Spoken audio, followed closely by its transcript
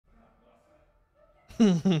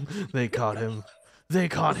They caught him. They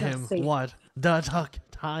caught It's not him. safe. What? The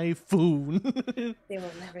typhoon. They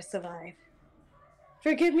will never survive.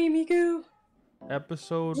 Forgive me, Miku.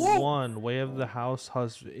 Episode Yeah. 1, Way of the House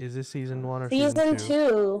Husband. Is this season 1 or Season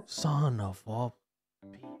 2. Son of a...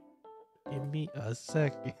 Give me a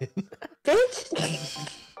second. Bitch.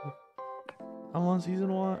 I'm on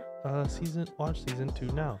season 1. Watch season 2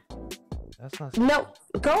 now. That's not... No.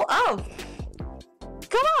 Go up.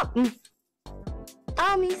 Go up.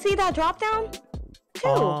 You see that drop down? 2.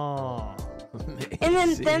 Oh,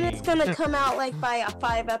 and then it's gonna come out like by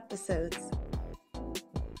 5 episodes.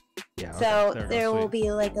 Yeah. So Okay, there will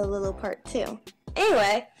be like a little part 2.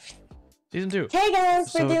 Anyway. Season 2. Hey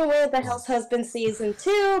guys, we're doing with the House Husband season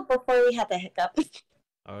 2 before we had the hiccup.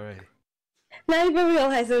 Alright. Not even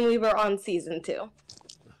realizing we were on season 2.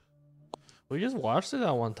 We just watched it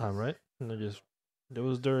at one time, right? And it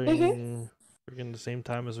was during freaking the same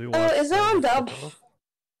time as we watched. Oh, is it on dub?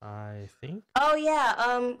 I think. Oh yeah,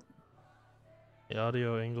 The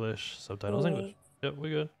audio English, subtitles English. Yep, we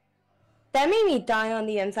good. That made me die on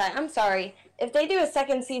the inside. I'm sorry. If they do a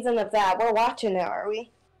second season of that, we're watching it, are we?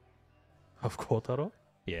 Of Kotaro?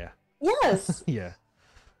 Yeah. Yes. Yeah.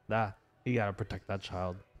 You gotta protect that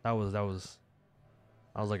child. That was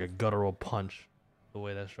like a guttural punch. The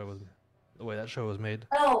way that show was made.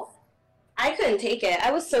 Oh, I couldn't take it.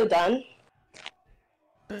 I was so done.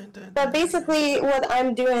 But basically, what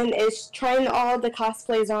I'm doing is trying all the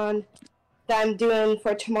cosplays on that I'm doing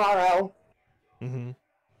for tomorrow.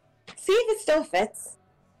 See if it still fits.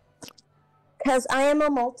 Because I am a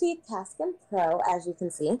multitasking pro, as you can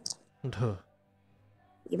see.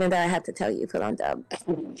 Even though I had to tell you, put on dub.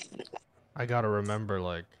 I gotta remember,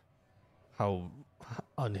 like, how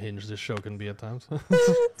unhinged this show can be at times. And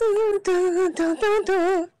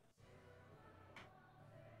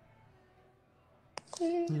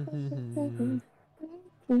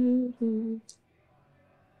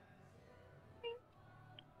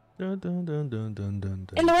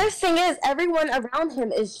the worst thing is, everyone around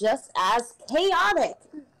him is just as chaotic.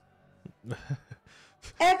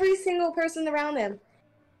 Every single person around him.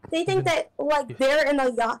 They think that, like, they're in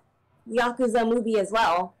a Yakuza movie as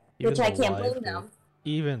well, which I can't blame them.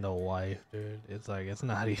 Even the wife, dude. It's like, it's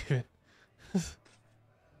not even...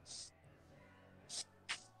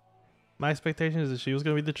 My expectation is that she was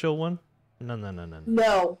gonna be the chill one.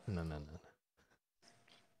 No.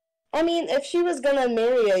 I mean, if she was gonna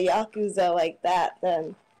marry a Yakuza like that,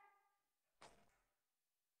 then...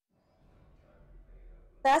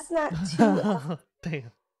 That's not too...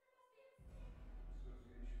 Damn.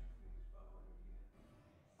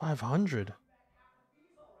 500?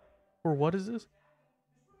 For what is this?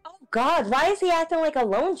 Oh god, why is he acting like a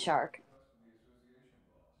loan shark?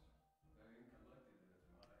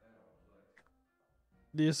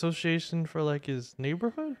 The association for, like, his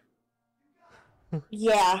neighborhood?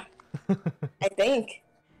 Yeah. I think.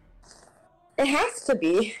 It has to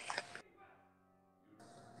be.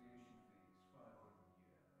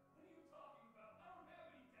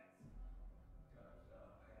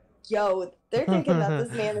 Yo, they're thinking that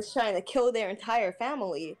this man is trying to kill their entire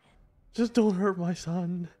family. Just don't hurt my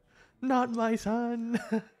son. Not my son.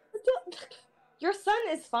 Your son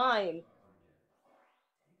is fine.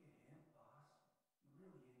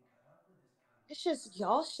 It's just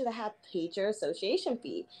y'all should have had paid your association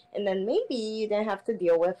fee, and then maybe you didn't have to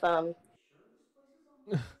deal with the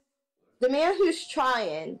man who's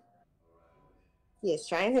trying. He is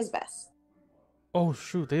trying his best. Oh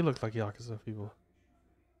shoot, they look like Yakuza people.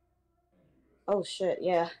 Oh shit,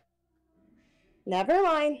 yeah. Never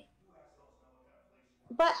mind.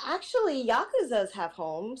 But actually, Yakuzas have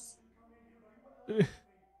homes.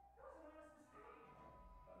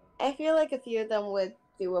 I feel like a few of them would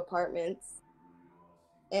do apartments.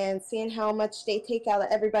 And seeing how much they take out of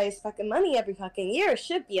everybody's fucking money every fucking year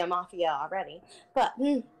should be a mafia already. But,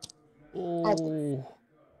 Oh.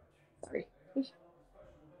 Sorry.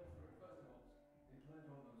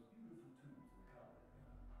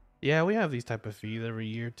 Yeah, we have these type of fees every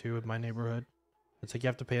year too in my neighborhood. It's like you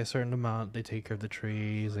have to pay a certain amount. They take care of the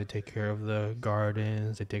trees, they take care of the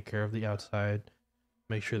gardens, they take care of the outside,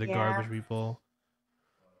 make sure the garbage people.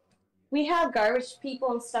 We have garbage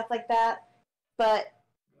people and stuff like that, but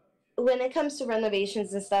when it comes to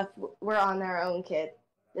renovations and stuff, we're on our own, kid.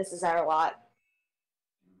 This is our lot.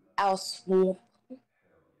 Our swamp.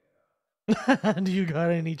 Do you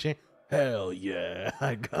got any change? Hell yeah,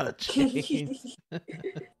 I got change.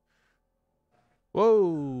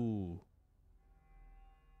 Whoa.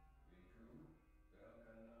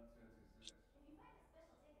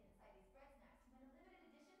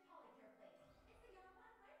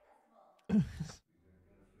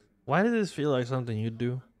 Why does this feel like something you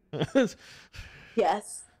do?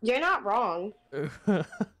 Yes, you're not wrong.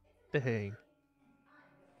 Dang.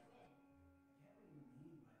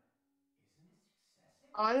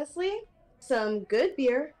 Honestly, some good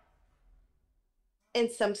beer and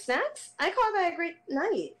some snacks. I call that a great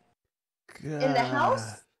night. In the God.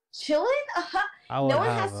 house, chilling. I No would one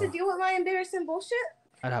have has to a deal with my embarrassing bullshit.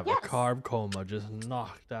 I'd have a Yes, carb coma just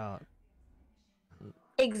knocked out.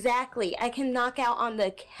 exactly. I can knock out on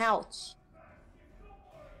the couch.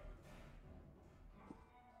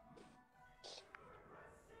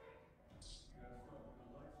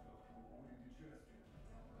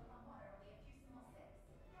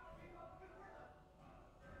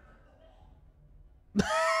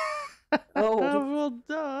 Oh, Well,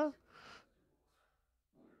 duh.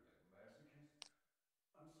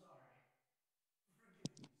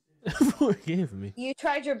 Forgive me. you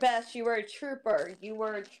tried your best. You were a trooper. You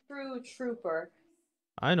were a true trooper.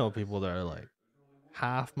 I know people that are like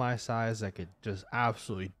half my size that could just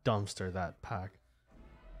absolutely dumpster that pack.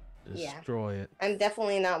 Yeah, Destroy it. I'm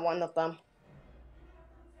definitely not one of them.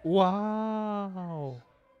 Wow.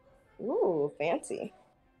 Ooh, fancy.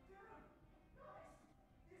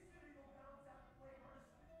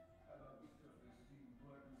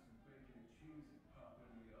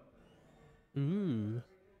 Ooh.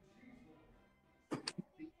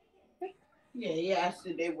 Yeah, he asked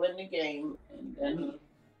if they win the game, and then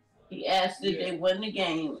he asked if they win the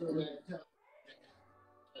game, and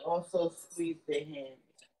also squeeze their hand.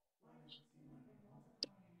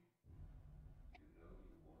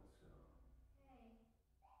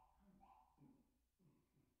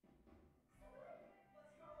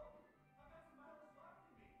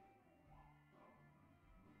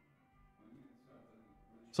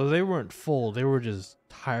 So they weren't full, they were just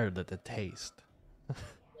tired at the taste.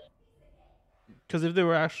 Because if they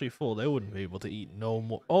were actually full, they wouldn't be able to eat no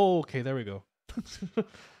more. Oh, okay, there we go.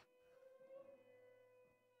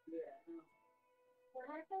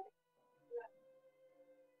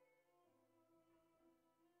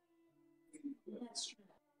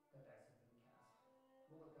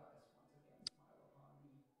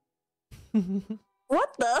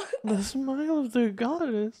 What the? The smile of the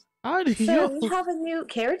goddess. How do So you? we have a new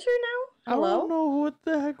character now? I don't Hello? know what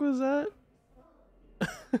the heck was that.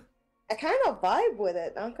 I kind of vibe with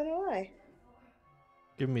it, not gonna lie.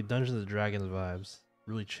 Give me Dungeons and Dragons vibes.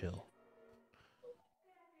 Really chill.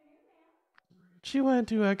 She went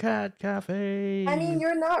to a cat cafe. I mean,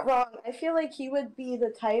 you're not wrong. I feel like he would be the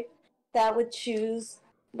type that would choose,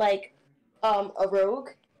 like, a rogue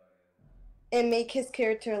and make his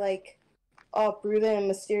character, like, all brooded and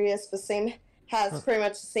mysterious, but has pretty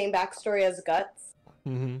much the same backstory as Guts.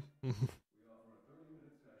 Mm-hmm.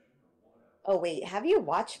 Oh, wait, have you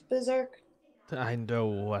watched Berserk? I know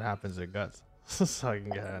what happens to Guts, so I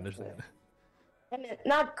can understand. I mean,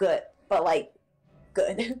 not good, but, like,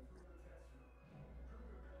 good.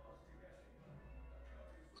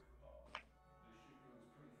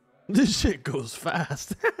 This shit goes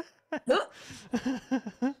fast.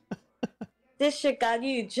 This shit got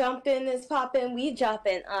you jumping, is popping, we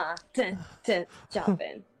jumping,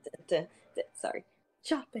 jumping, sorry,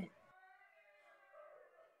 jumping.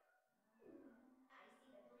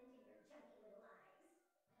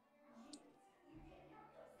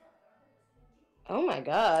 Oh my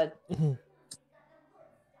god.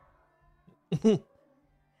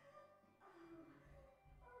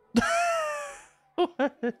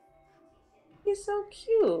 He's so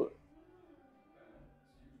cute.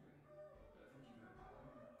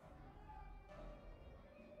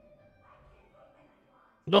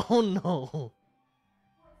 No, no.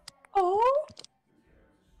 Oh.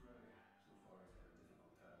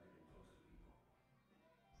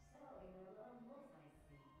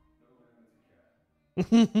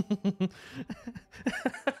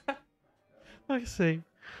 I see.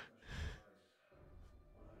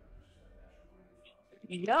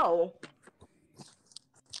 Yo.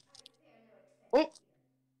 Oh.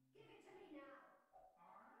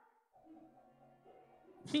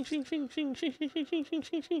 One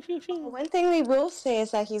thing we will say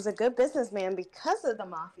is that he's a good businessman because of the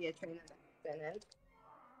mafia training that he's been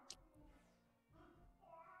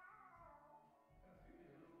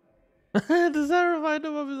in. Does that remind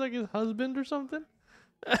him of his husband or something?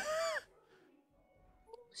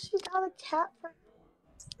 She got a cat for.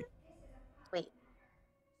 Wait,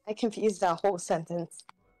 I confused that whole sentence.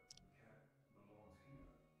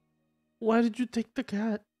 Why did you take the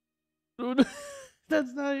cat?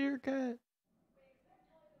 That's not your cat.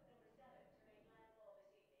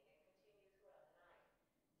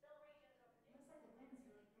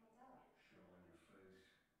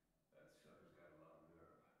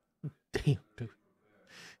 Damn, dude.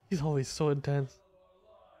 He's always so intense.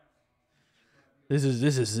 This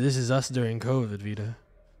is us during COVID, Vita.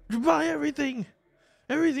 Buy everything!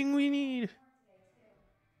 Everything we need!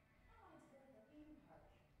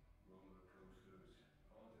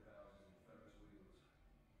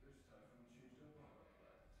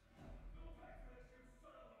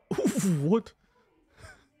 What?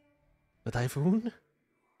 The typhoon?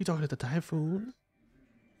 You talking to the typhoon?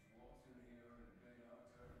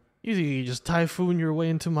 You think you just typhoon your way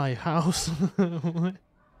into my house? What?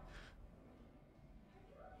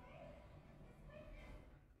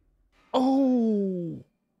 Oh!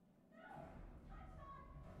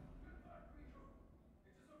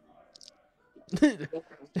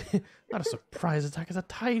 Not a surprise attack, it's a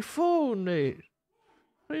typhoon, mate.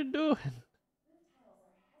 What are you doing?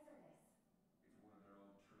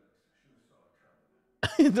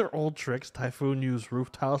 They're old tricks. Typhoon used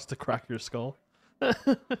roof tiles to crack your skull.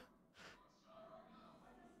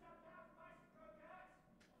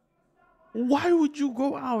 Why would you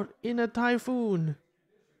go out in a typhoon?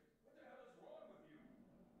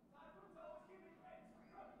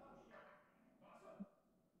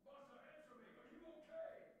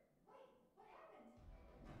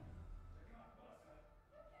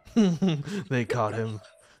 They caught him.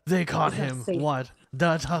 They caught him. What?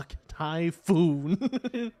 The typhoon.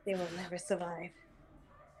 They will never survive.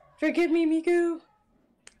 Forgive me, Miku.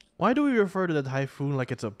 Why do we refer to the typhoon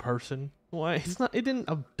like it's a person? Why? It's not. It didn't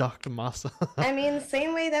abduct Masa. I mean, the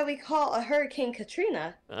same way that we call a hurricane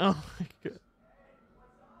Katrina. Oh my god.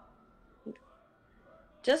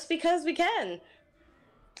 Just because we can.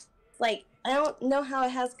 Like, I don't know how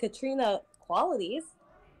it has Katrina qualities.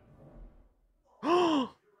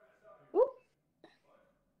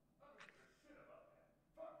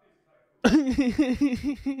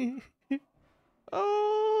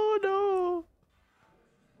 Oh no.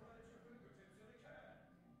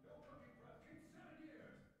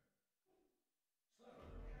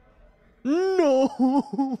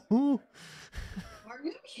 No. Are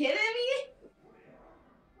you kidding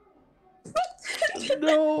me?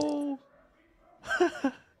 No.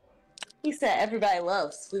 He said everybody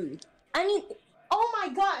loves food. I mean, oh my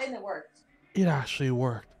god, and it worked. It actually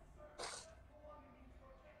worked.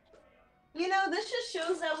 You know, this just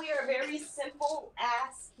shows that we are very simple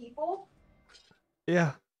ass people.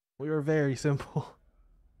 Yeah, we were very simple.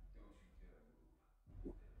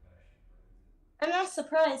 I'm not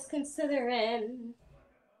surprised considering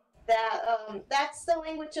that that's the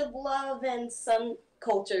language of love in some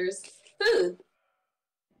cultures. Food.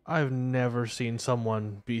 I've never seen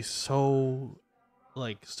someone be so,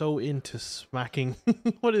 like, so into smacking.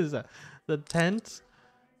 What is that? The tents?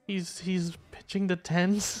 He's pitching the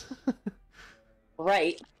tents.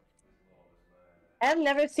 Right. I've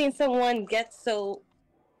never seen someone get so,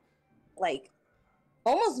 like,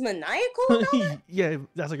 almost maniacal about it. Yeah,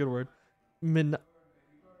 that's a good word. Maniacal.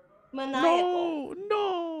 No,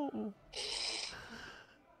 no.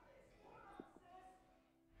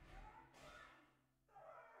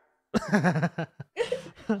 That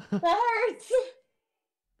hurts.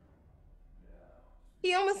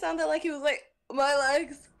 He almost sounded like he was like, my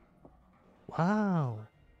legs. Wow.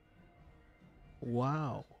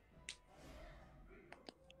 Wow.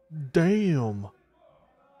 Damn.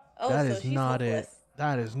 Oh, That so is she's not hopeless. it.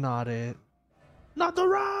 That is not it. Not the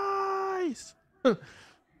rice.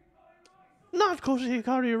 Not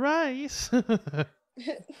koshikari rice.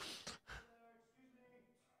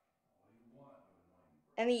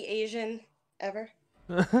 Any Asian ever?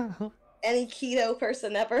 Any keto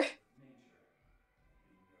person ever?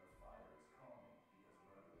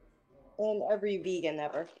 And every vegan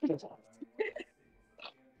ever.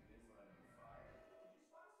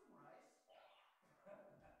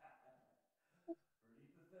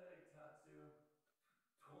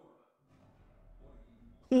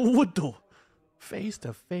 What the? Face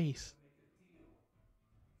to face.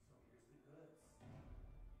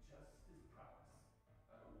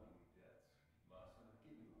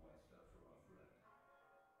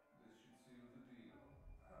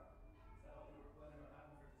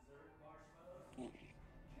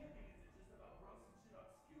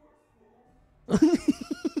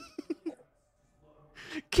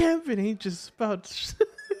 Camping ain't just about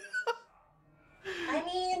I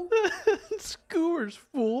mean, skewers,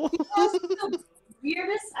 fool. that's the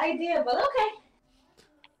weirdest idea, but okay.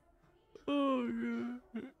 Oh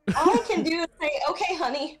god. All I can do is say, okay,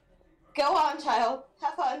 honey, go on, child,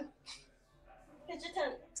 have fun. Pitch a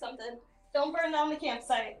tent, something. Don't burn down the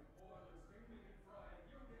campsite.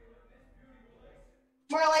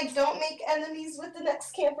 More like, don't make enemies with the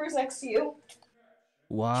next campers next to you.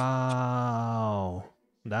 Wow.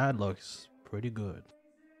 That looks pretty good.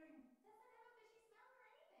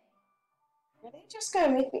 Are they just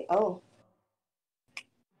gonna make me? Oh.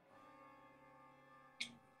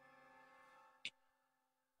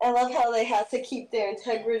 I love how they have to keep their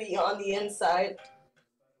integrity on the inside.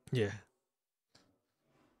 Yeah.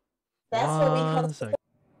 That's what we call. One sec.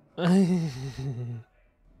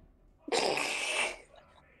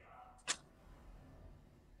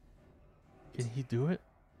 Can he do it?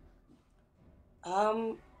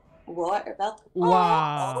 What about?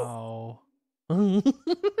 Wow. Can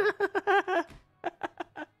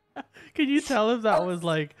you tell if that was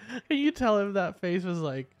like? Can you tell if that face was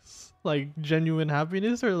like genuine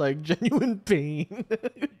happiness or like genuine pain?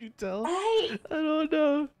 Could you tell? I don't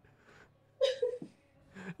know.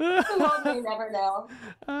 Well, we never know.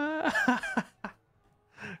 I'm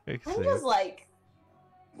just like,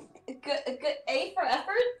 good A for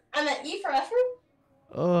effort. I'm at E for effort.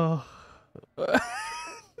 Oh,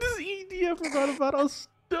 this ED, I forgot about how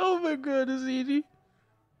stupid good this ED.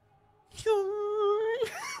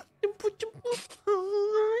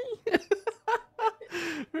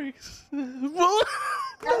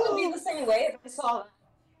 That would be the same way if I saw that.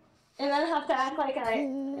 And then have to act like I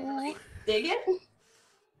dig it.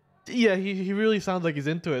 Yeah, he really sounds like he's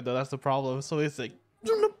into it though. That's the problem. So it's like. I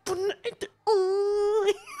didn't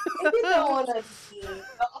want to be,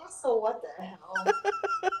 but also what the hell?